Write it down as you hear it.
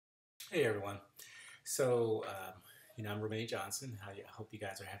Hey everyone. So, I'm Renee Johnson. I hope you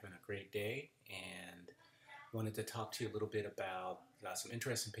guys are having a great day, and wanted to talk to you a little bit about some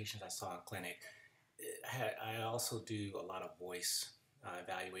interesting patients I saw in clinic. I also do a lot of voice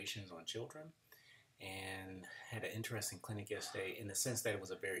evaluations on children, and had an interesting clinic yesterday in the sense that it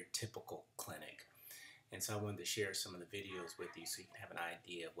was a very typical clinic. And so I wanted to share some of the videos with you so you can have an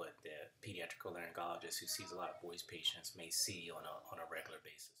idea of what the pediatric otolaryngologist who sees a lot of voice patients may see on a regular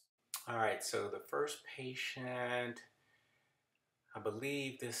basis. All right, so the first patient, I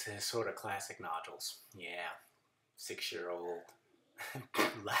believe this is sort of classic nodules. Yeah, 6-year-old,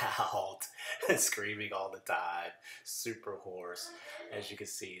 loud, screaming all the time, super hoarse. As you can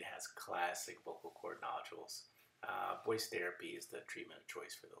see, it has classic vocal cord nodules. Voice therapy is the treatment of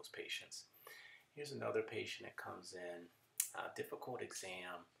choice for those patients. Here's another patient that comes in, difficult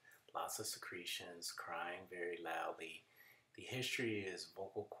exam, lots of secretions, crying very loudly. The history is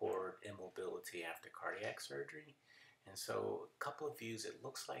vocal cord immobility after cardiac surgery. And so a couple of views, it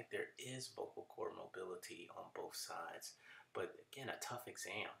looks like there is vocal cord mobility on both sides. But again, a tough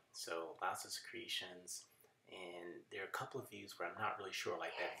exam. So lots of secretions. And there are a couple of views where I'm not really sure,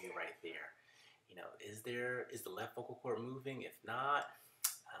 like that view right there. Is the left vocal cord moving? If not,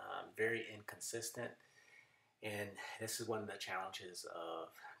 very inconsistent. And this is one of the challenges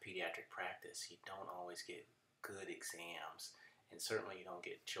of pediatric practice. You don't always get good exams, and certainly you don't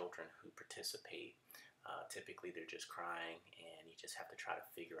get children who participate. Typically they're just crying, and you just have to try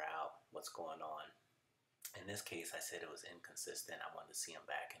to figure out what's going on. In this case, I said it was inconsistent. I wanted to see him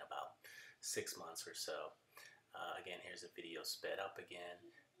back in about 6 months or so. Again, here's a video sped up again.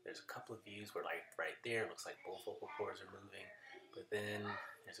 There's a couple of views where, like right there, looks like both vocal cords are moving, but then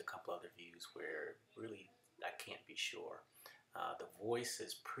there's a couple other views where really I can't be sure. The voice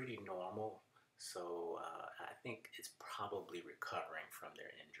is pretty normal, so I think it's probably recovering from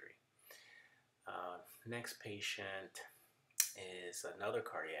their injury. Next patient is another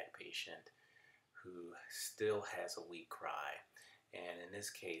cardiac patient who still has a weak cry. And in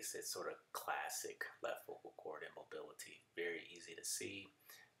this case, it's sort of classic left vocal cord immobility. Very easy to see.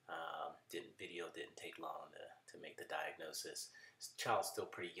 Video didn't take long to make the diagnosis. This child's still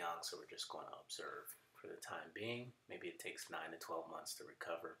pretty young, so we're just going to observe for the time being. Maybe it takes 9 to 12 months to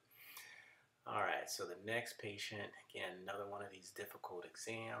recover. All right, so the next patient, again, another one of these difficult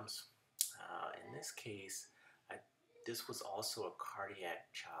exams. In this case, this was also a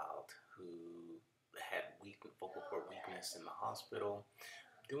cardiac child who had vocal cord weakness in the hospital.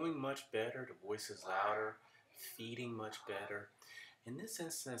 Doing much better, the voice is louder, feeding much better. In this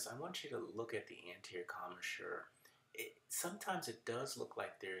instance, I want you to look at the anterior commissure. Sometimes it does look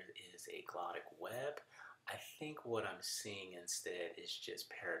like there is a glottic web. I think what I'm seeing instead is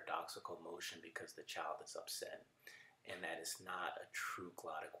just paradoxical motion because the child is upset, and that is not a true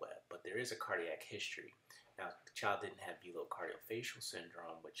glottic web, but there is a cardiac history. Now, the child didn't have velocardiofacial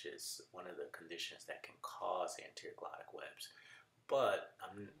syndrome, which is one of the conditions that can cause anterior glottic webs. But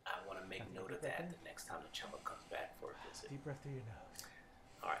I want to make note of that the next time the child comes back for a visit. Deep breath through your nose.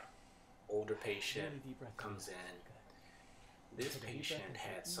 All right, older patient comes in. This patient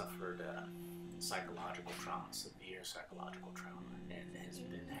had suffered psychological trauma, severe psychological trauma, and has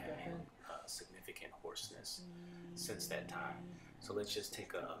been having significant hoarseness since that time. So let's just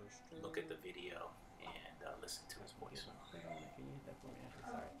take a look at the video and listen to his voice. Can you hit that for me?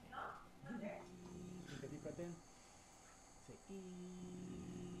 Sorry. Take a deep breath in. Say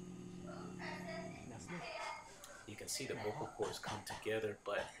now sniff. You can see the vocal cords come together,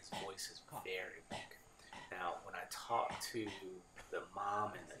 but his voice is very weak. Now, when I talk to the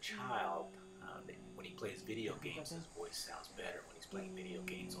mom and the child, when he plays video games, his voice sounds better when he's playing video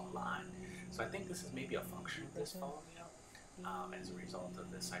games online. So I think this is maybe a function of dysphonia as a result of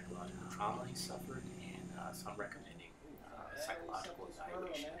the psychological trauma he suffered, and so I'm recommending psychological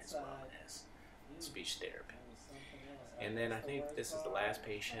evaluation as well as speech therapy. And then I think this is the last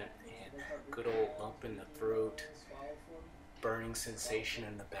patient, and good old lump in the throat, burning sensation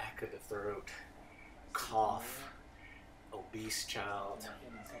in the back of the throat, cough, obese child,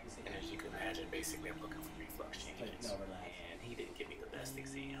 and as you can imagine, basically I'm looking for reflux changes. And he didn't give me the best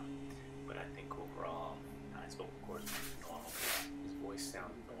exam, but I think overall his vocal cords were normal. His voice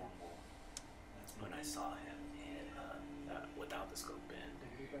sounded normal when I saw him, and without the scope in.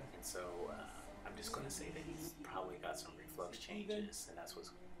 And so I'm just going to say that he's probably got some reflux changes, and that's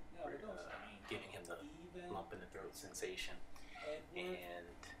what's giving him the lump in the throat sensation. And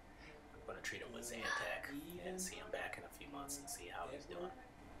I'm going to treat him with Zantac and see him back in a few months and see how he's doing.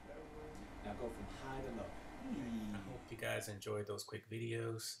 Now go from high to low. I hope you guys enjoyed those quick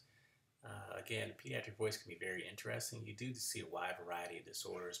videos. Again, pediatric voice can be very interesting. You do see a wide variety of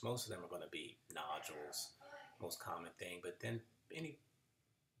disorders. Most of them are going to be nodules, most common thing, but then any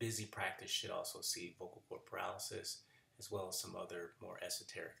busy practice should also see vocal cord paralysis as well as some other more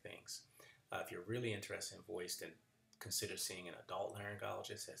esoteric things. If you're really interested in voice, then consider seeing an adult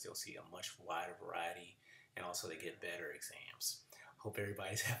laryngologist, as they'll see a much wider variety and also they get better exams. Hope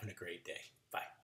everybody's having a great day. Bye.